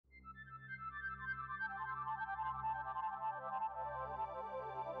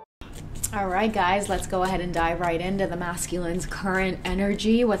All right, guys, let's go ahead and dive right into the masculine's current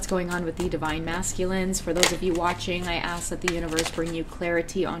energy. What's going on with the divine masculines? For those of you watching, I ask that the universe bring you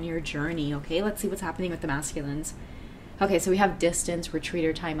clarity on your journey. Okay, let's see what's happening with the masculines. Okay, so we have distance, retreat,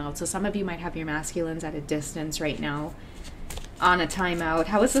 or timeout. So some of you might have your masculines at a distance right now, on a timeout.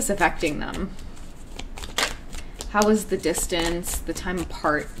 How is this affecting them? How is the distance, the time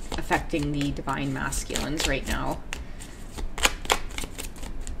apart, affecting the divine masculines right now?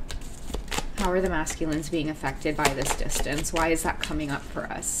 How are the masculines being affected by this distance? Why is that coming up for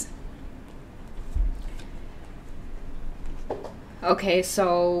us? Okay,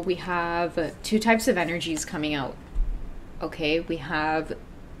 so we have two types of energies coming out. Okay, we have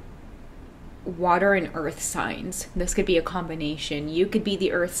water and earth signs. This could be a combination. You could be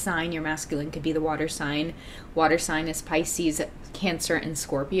the earth sign, your masculine could be the water sign. Water sign is Pisces, Cancer, and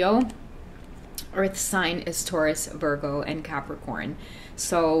Scorpio. Earth sign is Taurus, Virgo, and Capricorn.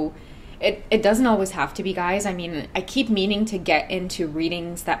 So it doesn't always have to be, guys. I mean, I keep meaning to get into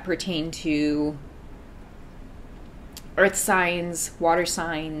readings that pertain to earth signs, water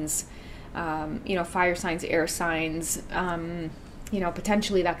signs, fire signs, air signs.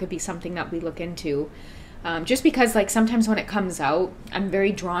 Potentially that could be something that we look into. Just because, like, sometimes when it comes out, I'm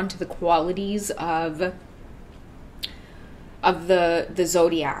very drawn to the qualities of the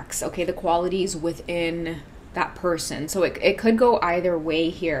zodiacs, okay, the qualities within that person. So it could go either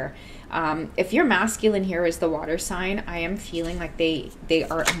way here. If your masculine here is the water sign, I am feeling like they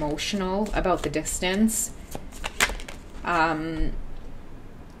are emotional about the distance. I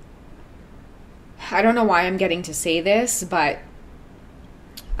don't know why I'm getting to say this, but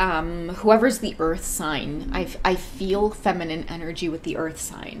whoever's the earth sign, I feel feminine energy with the earth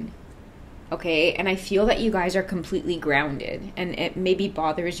sign. Okay, and I feel that you guys are completely grounded, and it maybe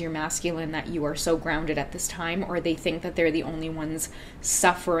bothers your masculine that you are so grounded at this time, or they think that they're the only ones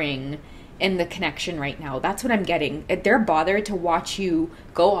suffering in the connection right now. That's what I'm getting. They're bothered to watch you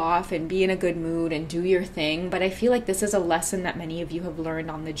go off and be in a good mood and do your thing, but I feel like this is a lesson that many of you have learned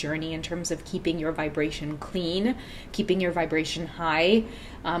on the journey in terms of keeping your vibration clean, keeping your vibration high.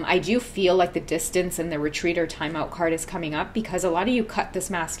 I do feel like the distance and the retreat or timeout card is coming up because a lot of you cut this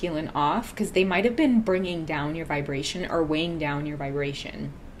masculine off because they might have been bringing down your vibration or weighing down your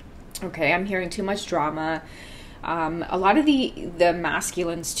vibration. Okay, I'm hearing too much drama. A lot of the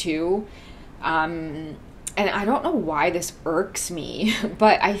masculines too, and I don't know why this irks me,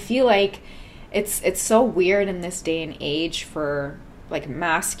 but I feel like it's so weird in this day and age for like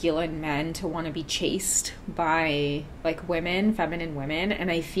masculine men to want to be chased by like women, feminine women, and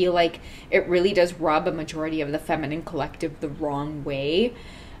I feel like it really does rub a majority of the feminine collective the wrong way.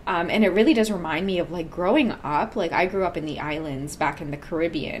 And it really does remind me of like growing up. Like I grew up in the islands back in the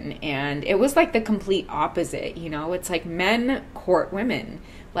Caribbean, and it was like the complete opposite, you know? It's like men court women.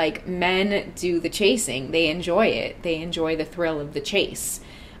 Like men do the chasing. They enjoy it. They enjoy the thrill of the chase.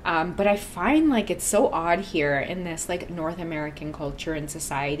 But I find like it's so odd here in this like North American culture and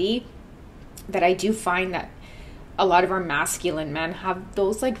society that I do find that a lot of our masculine men have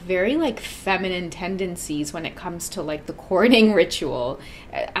those like very like feminine tendencies when it comes to like the courting ritual.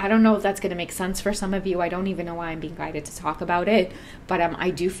 I don't know if that's going to make sense for some of you. I don't even know why I'm being guided to talk about it, but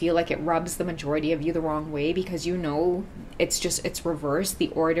I do feel like it rubs the majority of you the wrong way because it's reversed. The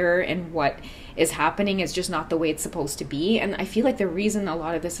order and what is happening is just not the way it's supposed to be. And I feel like the reason a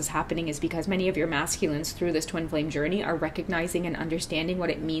lot of this is happening is because many of your masculines through this twin flame journey are recognizing and understanding what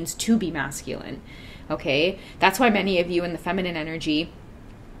it means to be masculine. Okay, that's why many of you in the feminine energy,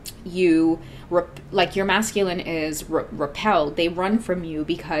 your masculine is repelled. They run from you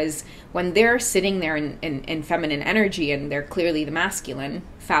because when they're sitting there in feminine energy and they're clearly the masculine,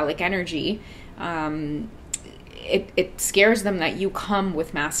 phallic energy, it scares them that you come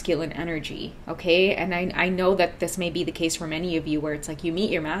with masculine energy. Okay, and I know that this may be the case for many of you where it's like you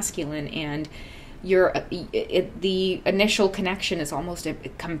meet your masculine and the initial connection is almost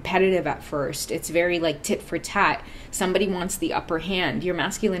competitive at first. It's very like tit for tat. Somebody wants the upper hand. Your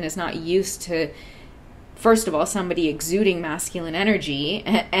masculine is not used to, first of all, somebody exuding masculine energy.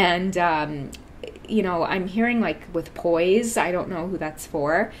 And, I'm hearing like with poise, I don't know who that's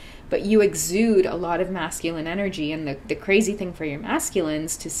for, but you exude a lot of masculine energy. And the crazy thing for your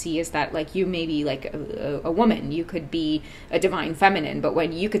masculines to see is that like you may be like a woman, you could be a divine feminine, but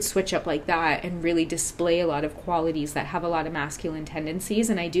when you could switch up like that and really display a lot of qualities that have a lot of masculine tendencies.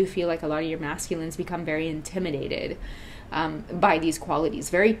 And I do feel like a lot of your masculines become very intimidated by these qualities,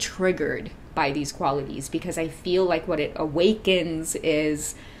 very triggered by these qualities, because I feel like what it awakens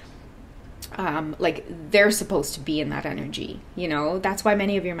is like they're supposed to be in that energy, you know. That's why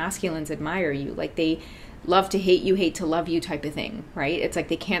many of your masculines admire you. Like love to hate you, hate to love you type of thing, right? It's like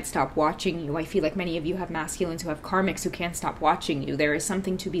they can't stop watching you. I feel like many of you have masculines who have karmics who can't stop watching you. There is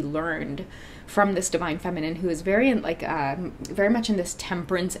something to be learned from this divine feminine who is very very much in this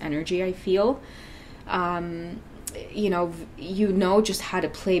temperance energy, I feel. You know just how to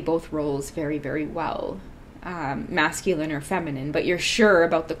play both roles very, very well. Masculine or feminine, but you're sure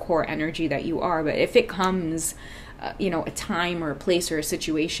about the core energy that you are. But if it comes a time or a place or a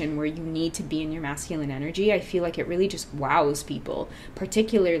situation where you need to be in your masculine energy, I feel like it really just wows people,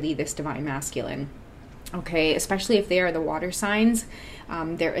 particularly this divine masculine. Okay, especially if they are the water signs.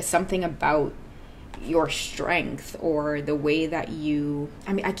 There is something about your strength or the way that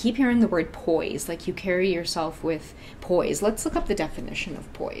I keep hearing the word poise, like you carry yourself with poise. Let's look up the definition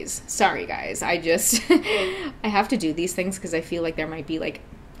of poise. Sorry guys, I have to do these things because I feel like there might be like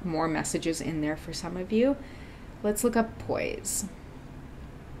more messages in there for some of you. Let's look up poise.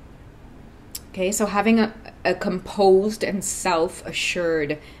 Okay, so having a composed and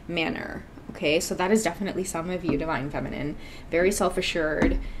self-assured manner. Okay, so that is definitely some of you, divine feminine. Very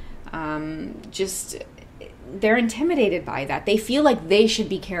self-assured. They're intimidated by that. They feel like they should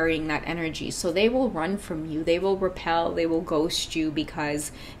be carrying that energy. So they will run from you. They will repel. They will ghost you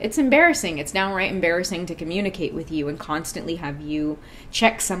because it's embarrassing. It's downright embarrassing to communicate with you and constantly have you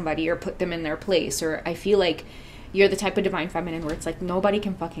check somebody or put them in their place. Or I feel like you're the type of divine feminine where it's like nobody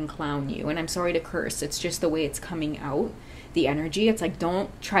can fucking clown you. And I'm sorry to curse. It's just the way it's coming out. The energy. It's like,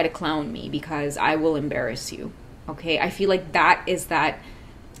 don't try to clown me because I will embarrass you. Okay. I feel like that is that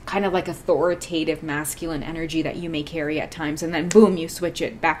kind of like authoritative masculine energy that you may carry at times, and then boom, you switch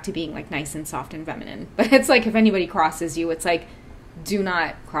it back to being like nice and soft and feminine. But it's like if anybody crosses you, it's like, do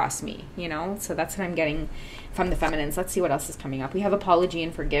not cross me, so that's what I'm getting from the feminines. Let's see what else is coming up. We have apology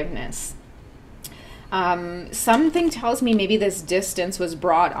and forgiveness. Something tells me maybe this distance was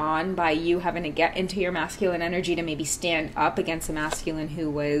brought on by you having to get into your masculine energy to maybe stand up against a masculine who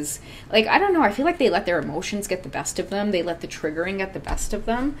was like, I don't know, I feel like they let their emotions get the best of them. They let the triggering get the best of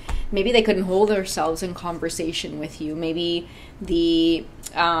them. Maybe they couldn't hold themselves in conversation with you. Maybe the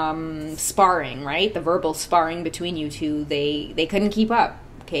sparring, right? The verbal sparring between you two, they couldn't keep up.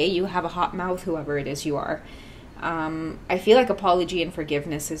 Okay, you have a hot mouth, whoever it is you are. I feel like apology and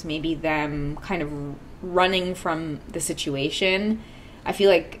forgiveness is maybe them kind of running from the situation. I feel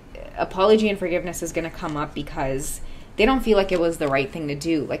like apology and forgiveness is going to come up because they don't feel like it was the right thing to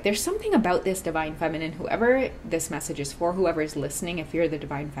do. Like there's something about this divine feminine, whoever this message is for, whoever is listening, if you're the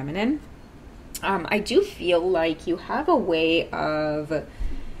divine feminine, I do feel like you have a way of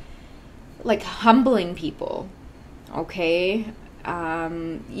like humbling people. Okay.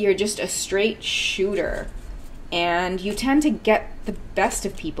 You're just a straight shooter. And you tend to get the best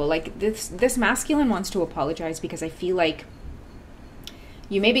of people. Like this masculine wants to apologize because I feel like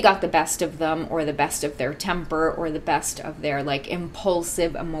you maybe got the best of them or the best of their temper or the best of their like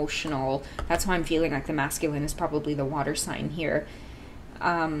impulsive, emotional. That's why I'm feeling like the masculine is probably the water sign here.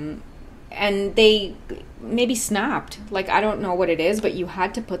 And they maybe snapped. Like, I don't know what it is, but you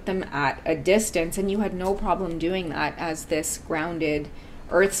had to put them at a distance and you had no problem doing that as this grounded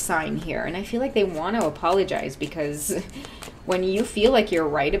earth sign here. And I feel like they want to apologize because when you feel like you're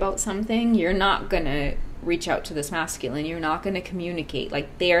right about something, you're not going to reach out to this masculine. You're not going to communicate.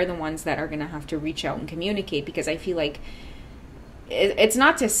 Like, they're the ones that are going to have to reach out and communicate, because I feel like it's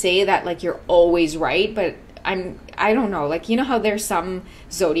not to say that like you're always right, but I don't know, like, you know how there's some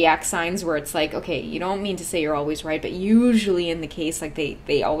zodiac signs where it's like, okay, you don't mean to say you're always right, but usually in the case, like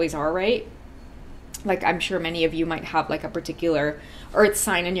they always are right. Like, I'm sure many of you might have like a particular earth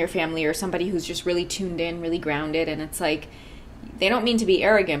sign in your family or somebody who's just really tuned in, really grounded, and it's like they don't mean to be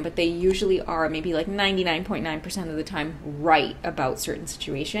arrogant, but they usually are maybe like 99.9% of the time right about certain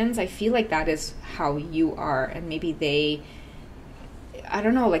situations. I feel like that is how you are, and maybe they, I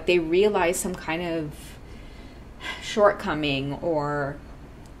don't know, like they realize some kind of shortcoming, or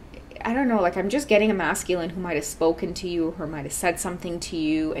I don't know, like I'm just getting a masculine who might have spoken to you or might have said something to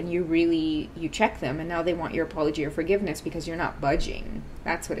you, and you check them, and now they want your apology or forgiveness because you're not budging.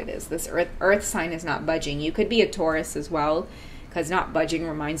 That's what it is. This earth sign is not budging. You could be a Taurus as well, because not budging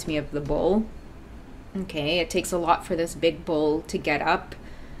reminds me of the bull. Okay, it takes a lot for this big bull to get up.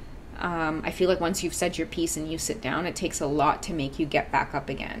 I feel like once you've said your piece and you sit down, it takes a lot to make you get back up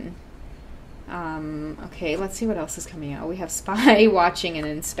again. Okay, let's see what else is coming out. We have spy, watching, and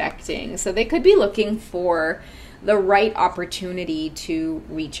inspecting. So they could be looking for the right opportunity to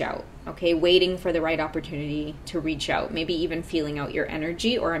reach out. Okay, waiting for the right opportunity to reach out, maybe even feeling out your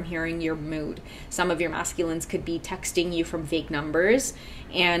energy, or I'm hearing your mood. Some of your masculines could be texting you from fake numbers,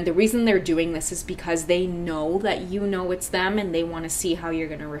 and the reason they're doing this is because they know that you know it's them, and they want to see how you're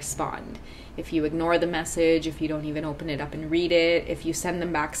going to respond. If you ignore the message, if you don't even open it up and read it, if you send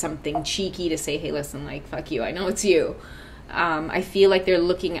them back something cheeky to say, hey, listen, like, fuck you, I know it's you. I feel like they're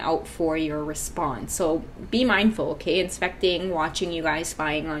looking out for your response. So be mindful, okay? Inspecting, watching you guys,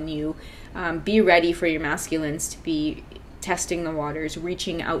 spying on you. Be ready for your masculines to be testing the waters,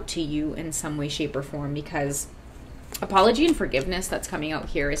 reaching out to you in some way, shape, or form, because apology and forgiveness that's coming out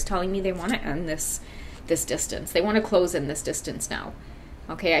here is telling me they want to end this distance. They want to close in this distance now.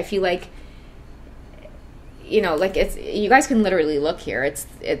 Okay, I feel like, you know, like, it's, you guys can literally look here.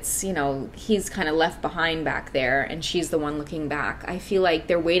 It's, you know, he's kind of left behind back there and she's the one looking back. I feel like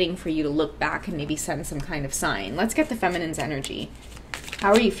they're waiting for you to look back and maybe send some kind of sign. Let's get the feminine's energy.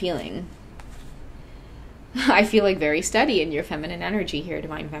 How are you feeling? I feel like very steady in your feminine energy here,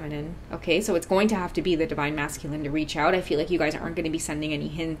 divine feminine. Okay, so it's going to have to be the divine masculine to reach out. I feel like you guys aren't going to be sending any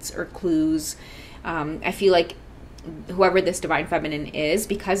hints or clues. I feel like whoever this divine feminine is,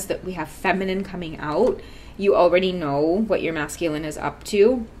 because that we have feminine coming out, you already know what your masculine is up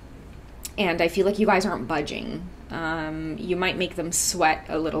to. And I feel like you guys aren't budging. You might make them sweat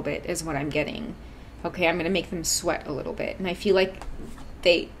a little bit is what I'm getting. Okay, I'm going to make them sweat a little bit. And I feel like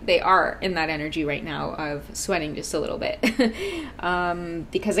they are in that energy right now of sweating just a little bit.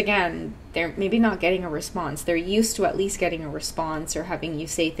 Because again, they're maybe not getting a response. They're used to at least getting a response or having you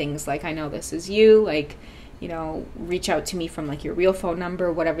say things like, I know this is you, like, you know, reach out to me from like your real phone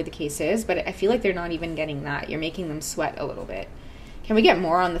number, whatever the case is. But I feel like they're not even getting that. You're making them sweat a little bit. Can we get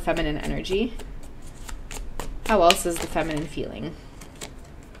more on the feminine energy? How else is the feminine feeling?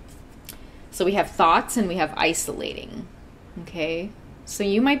 So we have thoughts and we have isolating. Okay. So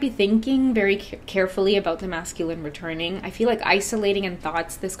you might be thinking very carefully about the masculine returning. I feel like isolating and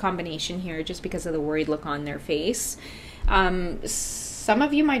thoughts, this combination here, just because of the worried look on their face. Some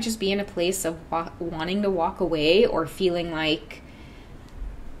of you might just be in a place of wanting to walk away or feeling like,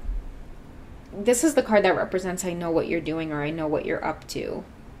 this is the card that represents I know what you're doing or I know what you're up to.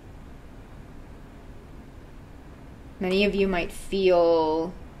 Many of you might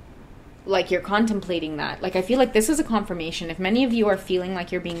feel like you're contemplating that. Like, I feel like this is a confirmation. If many of you are feeling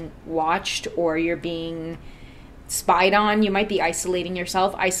like you're being watched or you're being spied on, you might be isolating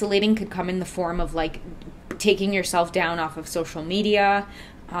yourself. Isolating could come in the form of like taking yourself down off of social media,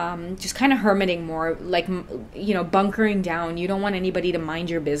 just kind of hermiting more, like, you know, bunkering down. You don't want anybody to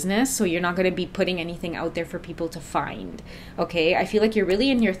mind your business, so you're not going to be putting anything out there for people to find. Okay, I feel like you're really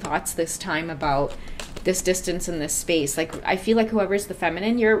in your thoughts this time about this distance and this space. Like, I feel like whoever's the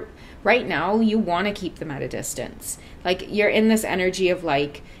feminine, you're right now, you want to keep them at a distance. Like, you're in this energy of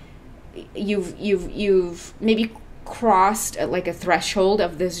like, you've maybe crossed like a threshold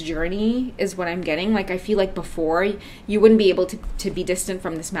of this journey is what I'm getting. Like, I feel like before you wouldn't be able to be distant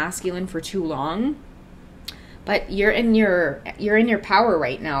from this masculine for too long, but you're in your power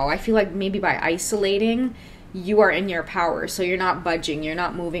right now. I feel like maybe by isolating, you are in your power, so you're not budging, you're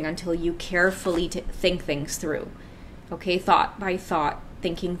not moving until you carefully think things through. Okay, thought by thought,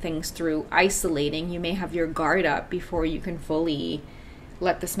 thinking things through, isolating. You may have your guard up before you can fully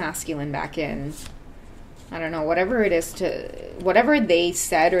let this masculine back in. I don't know, whatever it is whatever they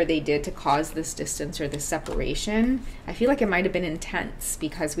said or they did to cause this distance or this separation, I feel like it might have been intense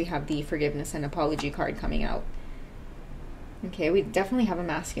because we have the forgiveness and apology card coming out. Okay, we definitely have a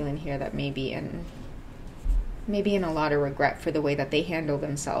masculine here that may be in a lot of regret for the way that they handle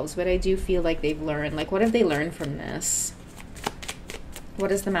themselves, but I do feel like they've learned. Like, what have they learned from this? What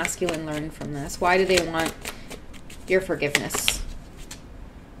does the masculine learn from this? Why do they want your forgiveness?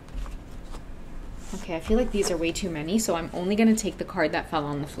 Okay, I feel like these are way too many, so I'm only going to take the card that fell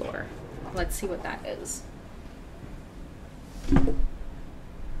on the floor. Let's see what that is.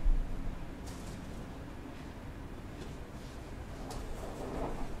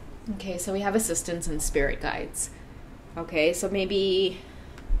 Okay, so we have assistants and spirit guides. Okay, so maybe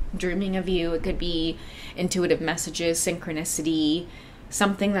dreaming of you, it could be intuitive messages, synchronicity,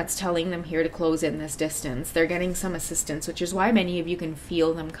 something that's telling them here to close in this distance. They're getting some assistance, which is why many of you can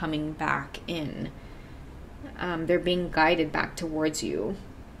feel them coming back in. They're being guided back towards you.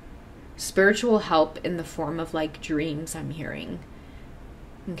 Spiritual help in the form of like dreams, I'm hearing.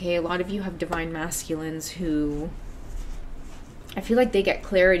 Okay, a lot of you have divine masculines who I feel like they get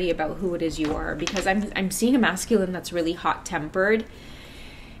clarity about who it is you are, because I'm seeing a masculine that's really hot-tempered,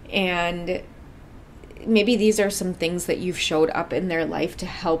 and maybe these are some things that you've showed up in their life to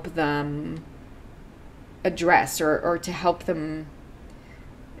help them address or to help them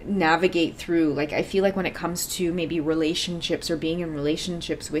navigate through. Like, I feel like when it comes to maybe relationships or being in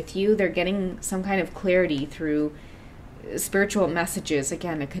relationships with you, they're getting some kind of clarity through spiritual messages.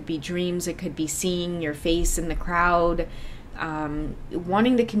 Again, it could be dreams, it could be seeing your face in the crowd,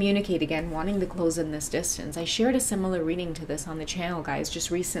 wanting to communicate again, wanting to close in this distance. I shared a similar reading to this on the channel, guys, just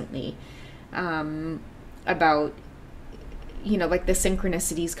recently, about, you know, like the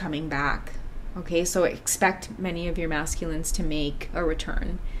synchronicities coming back. Okay, so expect many of your masculines to make a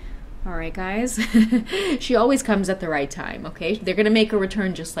return. All right, guys. She always comes at the right time, okay? They're going to make a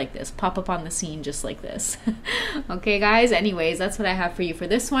return just like this, pop up on the scene just like this. Okay, guys? Anyways, that's what I have for you for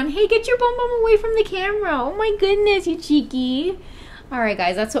this one. Hey, get your bum away from the camera. Oh my goodness, you cheeky. All right,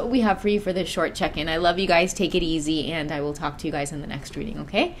 guys, that's what we have for you for this short check-in. I love you guys. Take it easy, and I will talk to you guys in the next reading,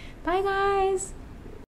 okay? Bye, guys.